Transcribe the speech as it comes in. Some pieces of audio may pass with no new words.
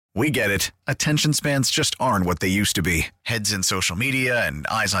We get it. Attention spans just aren't what they used to be. Heads in social media and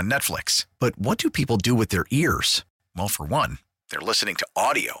eyes on Netflix. But what do people do with their ears? Well, for one, they're listening to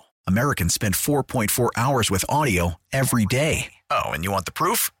audio. Americans spend 4.4 hours with audio every day. Oh, and you want the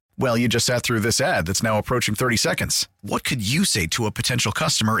proof? Well, you just sat through this ad that's now approaching 30 seconds. What could you say to a potential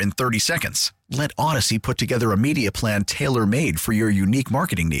customer in 30 seconds? Let Odyssey put together a media plan tailor-made for your unique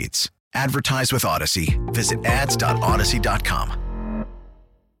marketing needs. Advertise with Odyssey. Visit ads.odyssey.com.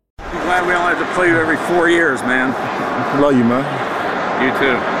 I'm glad we only have to play you every 4 years, man. Love you, man. You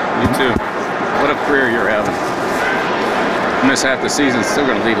too. You too. What a career you're having. Miss half the season, still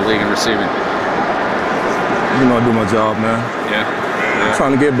going to lead the league in receiving. You know I do my job, man. Yeah. I'm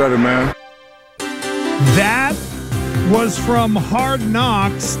trying to get better, man. That was from Hard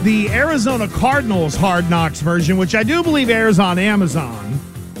Knocks, the Arizona Cardinals Hard Knocks version, which I do believe airs on Amazon,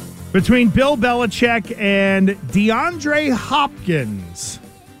 between Bill Belichick and DeAndre Hopkins.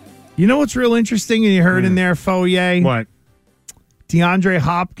 You know what's real interesting, and you heard in there, Foyer? What? DeAndre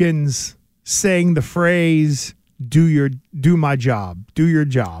Hopkins saying the phrase, do my job. Do your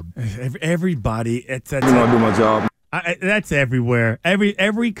job. Everybody, that's You know I do my job. that's everywhere.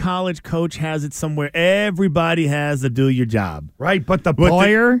 Every college coach has it somewhere. Everybody has the do your job. Right, but the But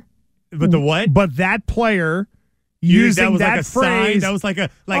player... But the what? But that player... That was that like a sign. phrase, That was like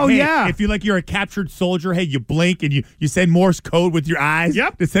oh, hey, yeah. if you're a captured soldier, hey, you blink and you send Morse code with your eyes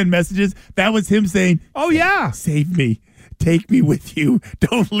to send messages. That was him saying, oh, yeah. Save me. Take me with you.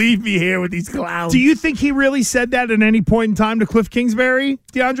 Don't leave me here with these clowns. Do you think he really said that at any point in time to Cliff Kingsbury,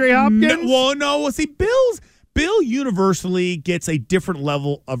 DeAndre Hopkins? No. Well, see, Bill universally gets a different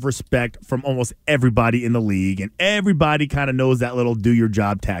level of respect from almost everybody in the league, and everybody kind of knows that little do your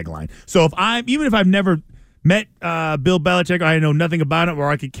job tagline. So even if I've never met Bill Belichick, I know nothing about him, or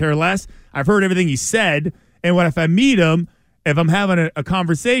I could care less. I've heard everything he said, and if I meet him, if I'm having a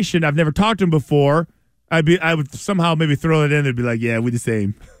conversation, I've never talked to him before, I would somehow maybe throw it in and be like, yeah, we're the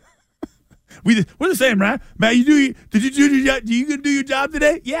same. We're the same, right? Matt, did you do your job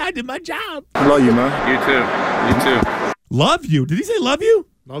today? Yeah, I did my job. I love you, man. You too. Love you. Did he say love you?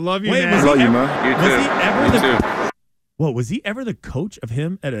 I love you, Wait, man. I love you, man. You too. Was he ever You too. What, was he ever the coach of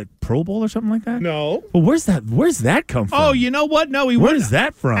him at a Pro Bowl or something like that? No. Well, where's that come from? Oh, you know what? No, he Where wouldn't. is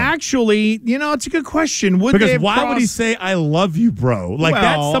that from? Actually, it's a good question. Because why would he say "I love you, bro"? Like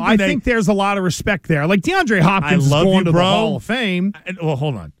that's something. I think there's a lot of respect there. Like DeAndre Hopkins is love going you, to bro. the Hall of Fame. Well,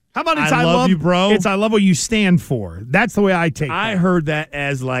 hold on. How about it's I love you, bro? It's I love what you stand for. That's the way I take it. I heard that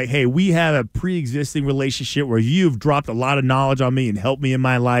as like, hey, we have a pre-existing relationship where you've dropped a lot of knowledge on me and helped me in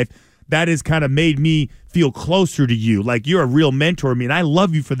my life. That has kind of made me feel closer to you. Like you're a real mentor to me, and I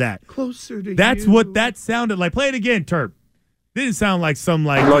love you for that. Closer to That's you. what that sounded like. Play it again, Turp. Didn't sound like some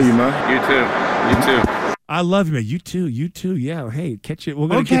like. I love you, man. You too. I love you, man. You too. Yeah. Hey, catch it. We're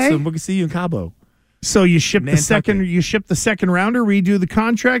gonna get some. We're gonna see you in Cabo. So you ship the Nantucket. second rounder, redo the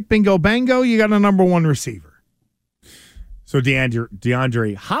contract, bingo bango, you got a number one receiver. So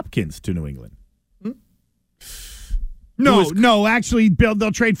DeAndre Hopkins to New England. No, actually,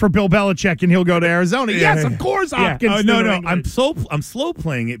 they'll trade for Bill Belichick and he'll go to Arizona. Yes, of course, Hopkins. to New No. England. I'm slow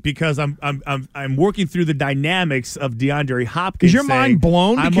playing it because I'm working through the dynamics of DeAndre Hopkins. Is your mind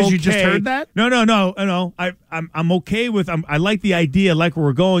blown I'm because you just okay. heard that? No. I'm okay with. I like the idea, like where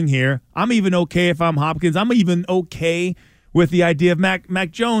we're going here. I'm even okay if I'm Hopkins. I'm even okay with the idea of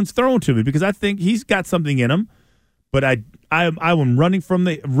Mac Jones thrown to me because I think he's got something in him. But I'm running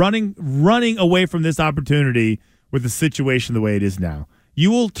away from this opportunity with the situation the way it is now.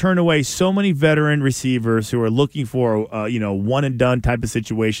 You will turn away so many veteran receivers who are looking for one and done type of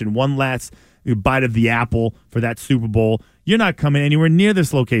situation, one last bite of the apple for that Super Bowl. You're not coming anywhere near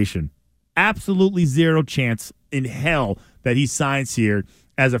this location. Absolutely zero chance in hell that he signs here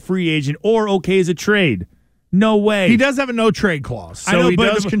as a free agent or okay as a trade. No way. He does have a no trade clause, so he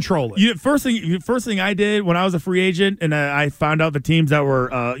does control it. First thing I did when I was a free agent, and I found out the teams that were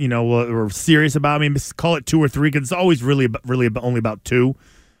were serious about me. Call it 2 or 3 because it's always really only about 2.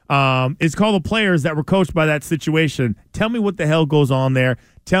 Is call the players that were coached by that situation. Tell me what the hell goes on there.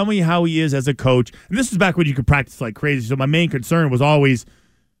 Tell me how he is as a coach. And this is back when you could practice like crazy. So my main concern was always,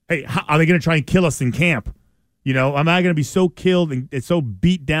 hey, are they going to try and kill us in camp? Am I going to be so killed and so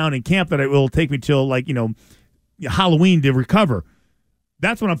beat down in camp that it will take me till Halloween to recover?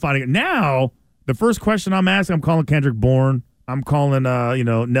 That's what I'm finding. Now, the first question I'm asking, I'm calling Kendrick Bourne. I'm calling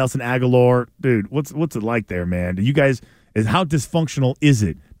Nelson Aguilar. Dude, what's it like there, man? Do you guys is how dysfunctional is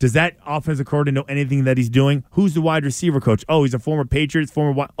it? Does that offensive coordinator know anything that he's doing? Who's the wide receiver coach? Oh, he's a former Patriots,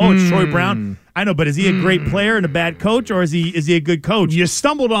 it's Troy Brown. I know, but is he a great player and a bad coach, or is he a good coach? You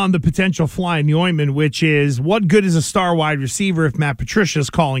stumbled on the potential fly in the ointment, which is what good is a star wide receiver if Matt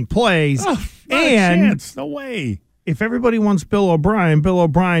Patricia's calling plays? Not a chance. No way. If everybody wants Bill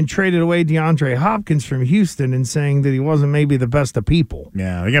O'Brien traded away DeAndre Hopkins from Houston and saying that he wasn't maybe the best of people.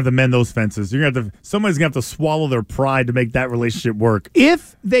 Yeah, you're going to have to mend those fences. Somebody's going to have to swallow their pride to make that relationship work.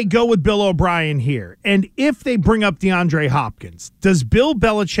 If they go with Bill O'Brien here, and if they bring up DeAndre Hopkins, does Bill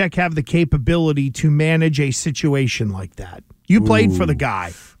Belichick have the capability to manage a situation like that? You played for the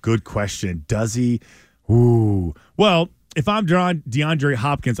guy. Good question. Does he? Ooh. Well, if I'm DeAndre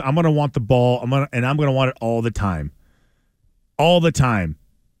Hopkins, I'm going to want the ball, I'm going to want it all the time. All the time.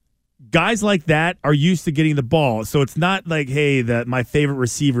 Guys like that are used to getting the ball, so it's not like, hey, my favorite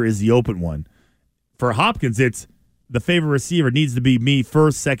receiver is the open one. For Hopkins, it's the favorite receiver needs to be me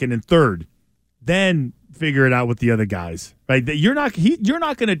first, second, and third. Then figure it out with the other guys. Right? You're not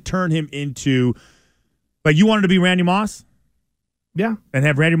going to turn him into, like, you wanted to be Randy Moss? Yeah. And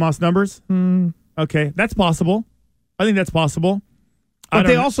have Randy Moss numbers? Okay, that's possible. I think that's possible. But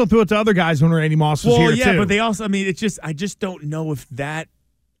they also threw it to other guys when Randy Moss was here, too. Yeah, but they also, I just don't know if that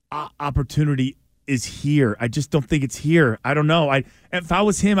opportunity is here. I just don't think it's here. I don't know. If I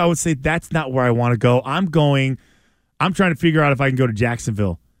was him, I would say that's not where I want to go. I'm trying to figure out if I can go to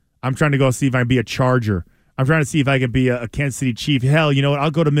Jacksonville. I'm trying to go see if I can be a Charger. I'm trying to see if I can be a Kansas City Chief. Hell, you know what? I'll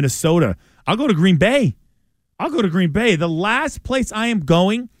go to Minnesota. I'll go to Green Bay. The last place I am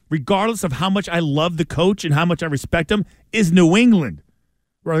going, regardless of how much I love the coach and how much I respect him, is New England.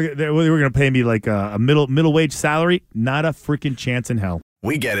 We're going to pay me like a middle wage salary. Not a freaking chance in hell.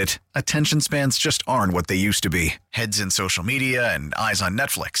 We get it. Attention spans just aren't what they used to be. Heads in social media and eyes on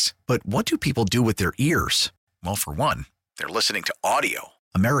Netflix. But what do people do with their ears? Well, for one, they're listening to audio.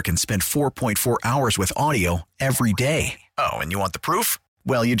 Americans spend 4.4 hours with audio every day. Oh, and you want the proof?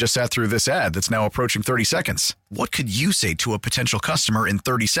 Well, you just sat through this ad that's now approaching 30 seconds. What could you say to a potential customer in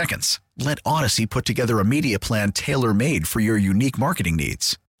 30 seconds? Let Odyssey put together a media plan tailor-made for your unique marketing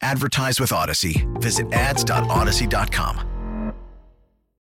needs. Advertise with Odyssey. Visit ads.odyssey.com.